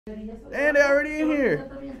And they're already in here.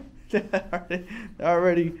 They're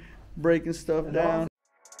already breaking stuff down.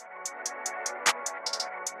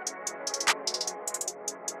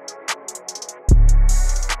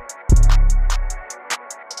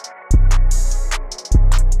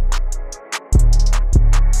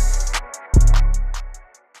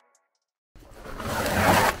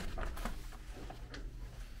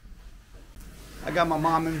 I got my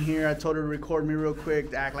mom in here. I told her to record me real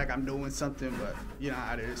quick to act like I'm doing something, but you know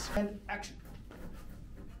how it is. And action.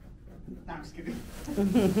 No, I'm just kidding.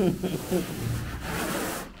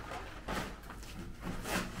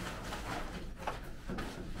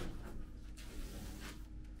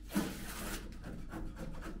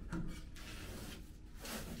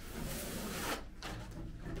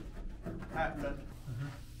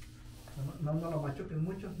 No lo machuquen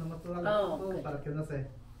mucho, nomás todo para que no se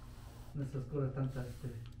oscure tanta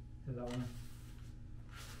el agua.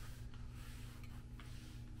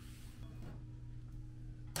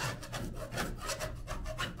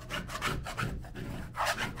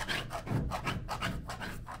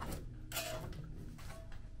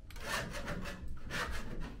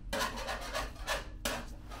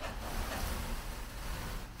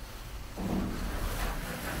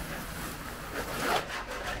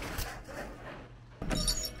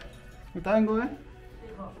 ¿Está bien, güey?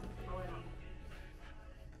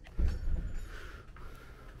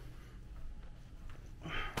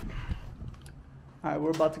 Alright,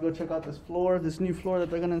 we're about to go check out this floor, this new floor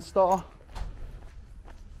that they're gonna install.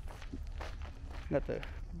 Got the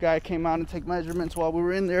guy came out and take measurements while we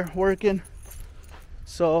were in there working.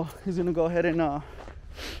 So he's gonna go ahead and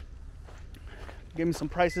give me some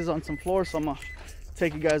prices on some floors. So I'm gonna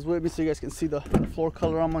take you guys with me so you guys can see the floor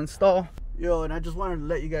color I'm gonna install. Yo, and I just wanted to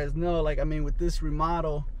let you guys know, like, I mean, with this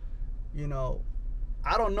remodel, you know,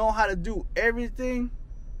 I don't know how to do everything,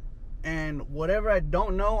 and whatever I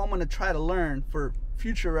don't know, I'm gonna try to learn for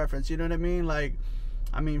future reference. You know what I mean? Like,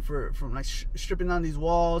 I mean, from like stripping down these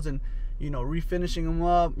walls and, you know, refinishing them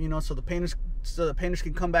up, you know, so the painters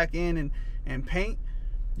can come back in and paint.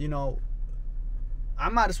 You know, I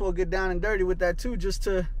might as well get down and dirty with that too, just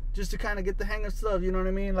to kind of get the hang of stuff. You know what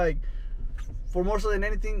I mean? Like, for more so than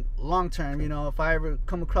anything, long term, you know, if I ever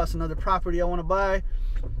come across another property I want to buy,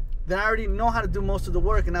 then I already know how to do most of the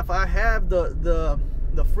work. And if I have the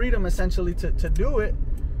freedom essentially to do it,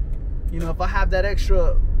 you know, if I have that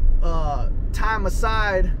extra time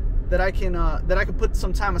aside that I can put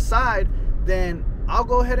some time aside, then I'll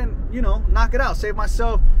go ahead and, you know, knock it out, save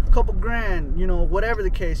myself a couple grand, you know, whatever the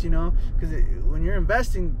case, you know, because when you're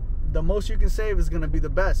investing, the most you can save is going to be the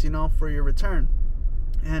best, you know, for your return.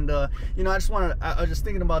 And you know, I was just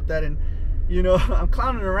thinking about that, and you know, I'm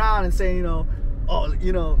clowning around and saying, you know, oh,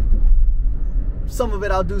 you know, some of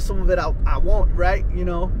it I'll do, some of it I won't, right? You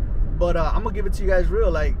know, but I'm gonna give it to you guys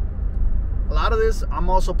real. Like, a lot of this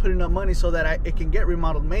I'm also putting up money so that it can get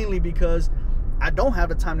remodeled, mainly because I don't have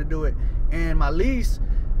the time to do it, and my lease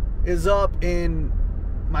is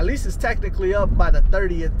technically up by the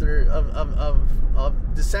 30th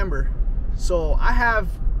of December, so I have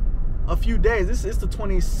a few days. This is the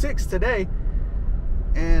 26th today,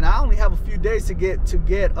 and I only have a few days to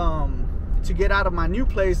get out of my new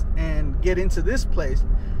place and get into this place.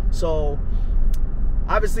 So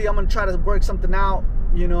obviously I'm gonna try to work something out,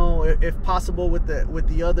 you know, if possible with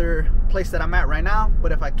the other place that I'm at right now.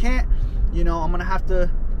 But if I can't, you know, I'm gonna have to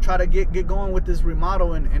try to get going with this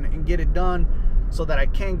remodel and get it done, so that I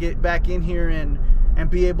can get back in here and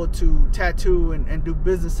be able to tattoo and do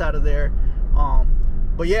business out of there.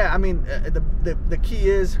 But yeah, I mean, the key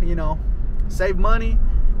is, you know, save money,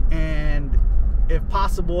 and if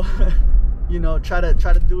possible, you know, try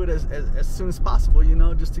to do it as soon as possible, you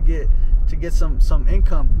know, just to get some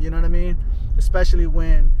income, you know what I mean? Especially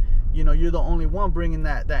when, you know, you're the only one bringing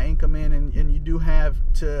that income in, and you do have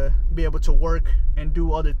to be able to work and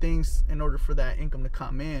do other things in order for that income to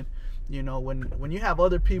come in. You know, when you have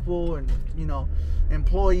other people and, you know,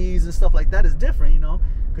 employees and stuff like that, is different, you know,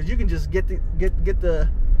 because you can just get the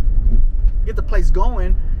place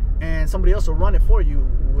going, and somebody else will run it for you.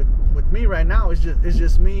 With me right now, it's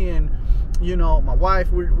just me and, you know, my wife.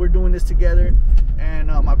 We're doing this together, and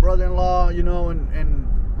my brother-in-law, you know, and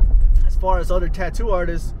as far as other tattoo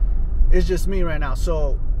artists, it's just me right now.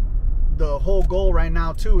 So the whole goal right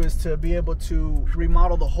now too is to be able to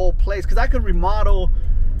remodel the whole place, because I could remodel,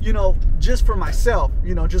 you know, just for myself,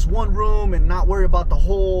 you know, just one room and not worry about the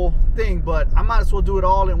whole thing. But I might as well do it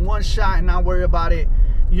all in one shot and not worry about it,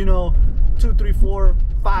 you know, 2, 3, 4,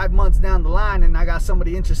 5 months down the line, and I got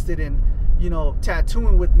somebody interested in, you know,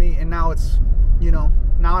 tattooing with me, and now it's, you know,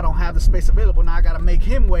 now I don't have the space available. Now I got to make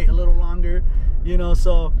him wait a little longer, you know.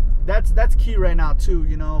 So that's key right now too.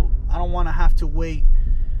 You know, I don't want to have to wait.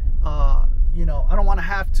 You know, I don't want to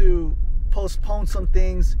have to postpone some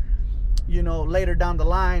things, you know, later down the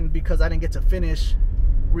line because I didn't get to finish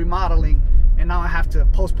remodeling, and now I have to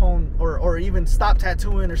postpone or even stop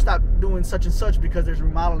tattooing or stop doing such and such because there's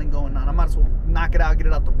remodeling going on. I might as well knock it out, get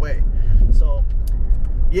it out the way. So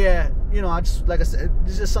yeah, you know, I just, like I said,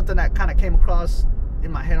 it's just something that kind of came across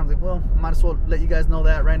in my head. I'm like, well, might as well let you guys know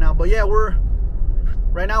that right now. But yeah,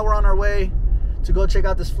 right now we're on our way to go check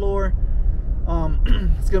out this floor.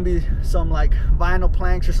 It's gonna be some like vinyl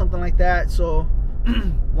planks or something like that, so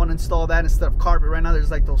want to install that instead of carpet. Right now there's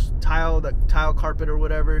like those tile carpet or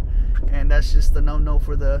whatever, and that's just a no-no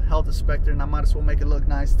for the health inspector, and I might as well make it look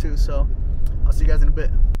nice too. So I'll see you guys in a bit.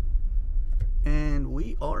 And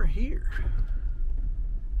we are here.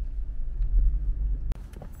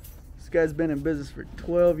 This guy's been in business for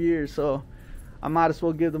 12 years, so I might as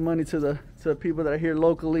well give the money to the people that are here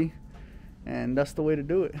locally, and that's the way to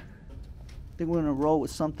do it. I think we're gonna roll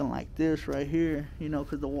with something like this right here, you know,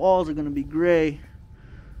 because the walls are gonna be gray.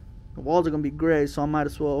 The walls are gonna be gray, so I might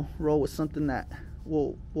as well roll with something that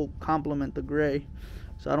will complement the gray.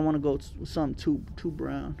 So I don't want to go with something too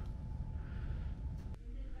brown.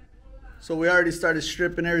 So we already started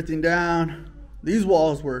stripping everything down. These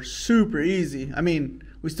walls were super easy. I mean,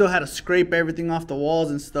 we still had to scrape everything off the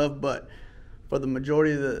walls and stuff, but for the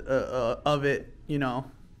majority of it, you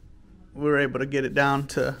know, we were able to get it down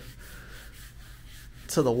to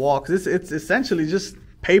the wall, because it's essentially just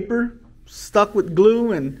paper stuck with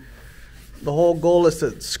glue, and the whole goal is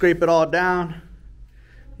to scrape it all down.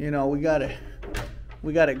 You know, we got it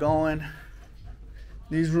going.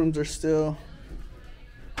 These rooms are still,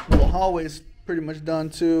 the hallway's pretty much done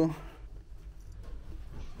too.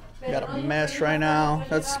 Got a mess right now.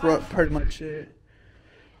 That's pretty much it.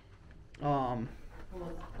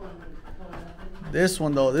 This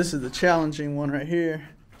one though, this is the challenging one right here,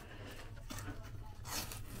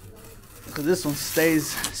 because this one stays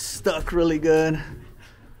stuck really good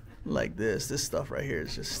like this. This stuff right here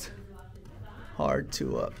is just hard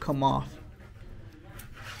to come off.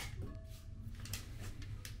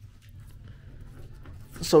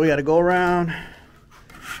 So we got to go around,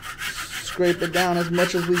 scrape it down as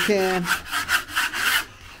much as we can.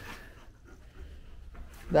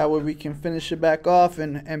 That way we can finish it back off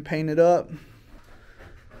and paint it up.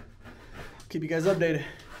 Keep you guys updated.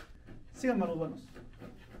 Síganme los buenos.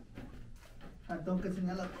 Tengo que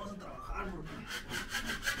enseñarle a todos a trabajar, bro.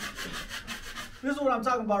 This is what I'm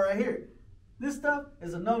talking about right here. This stuff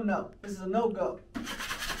is a no-no. This is a no-go.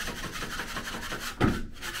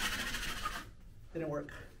 Didn't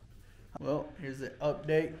work. Well, here's the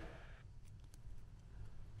update.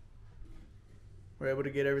 We're able to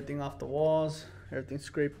get everything off the walls. Everything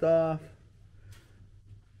scraped off.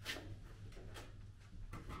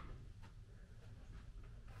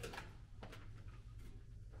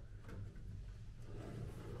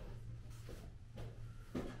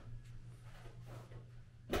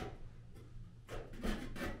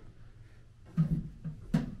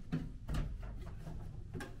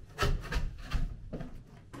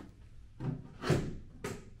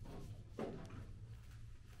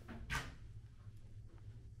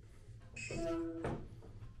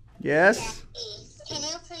 Yes? Can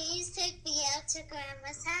you please take me out to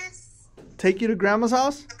Grandma's house? Take you to Grandma's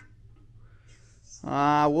house?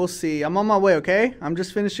 We'll see. I'm on my way, okay? I'm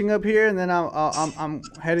just finishing up here, and then I'm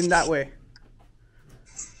heading that way.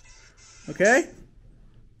 Okay?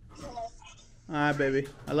 Alright, baby.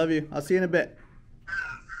 I love you. I'll see you in a bit.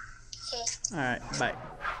 Okay. Alright, bye.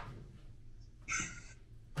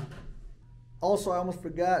 Also, I almost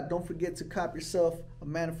forgot, don't forget to cop yourself a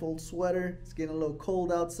manifold sweater. It's getting a little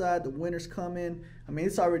cold outside. The winter's coming. I mean,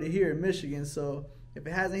 it's already here in Michigan, so if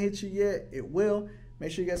it hasn't hit you yet, it will.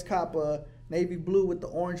 Make sure you guys cop a navy blue with the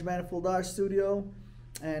orange Manifold Art Studio.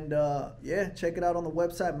 And yeah, check it out on the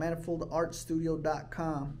website,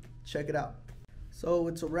 manifoldartstudio.com. Check it out. So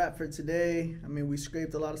it's a wrap for today. I mean, we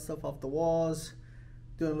scraped a lot of stuff off the walls.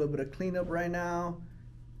 Doing a little bit of cleanup right now.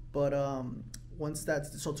 But once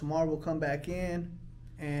that's, so tomorrow we'll come back in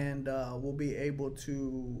and we'll be able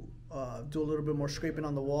to do a little bit more scraping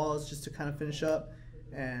on the walls just to kind of finish up,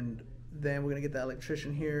 and then we're gonna get the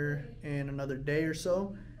electrician here in another day or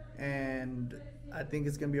so, and I think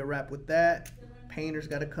it's gonna be a wrap with that. Painters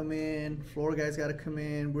got to come in, floor guys got to come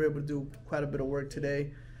in. We're able to do quite a bit of work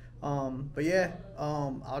today, but yeah,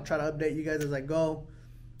 I'll try to update you guys as I go.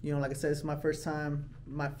 You know, like I said, it's my first time,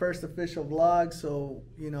 my first official vlog, so,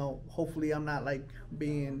 you know, hopefully I'm not like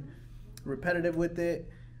being repetitive with it,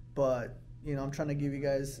 but, you know, I'm trying to give you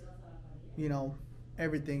guys, you know,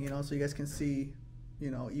 everything, you know, so you guys can see,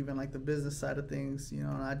 you know, even like the business side of things, you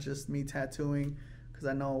know, not just me tattooing, because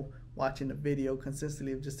I know watching the video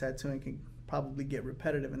consistently of just tattooing can probably get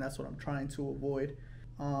repetitive, and that's what I'm trying to avoid.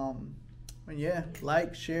 And yeah,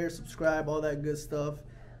 like, share, subscribe, all that good stuff.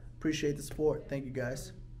 Appreciate the support. Thank you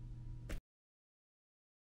guys.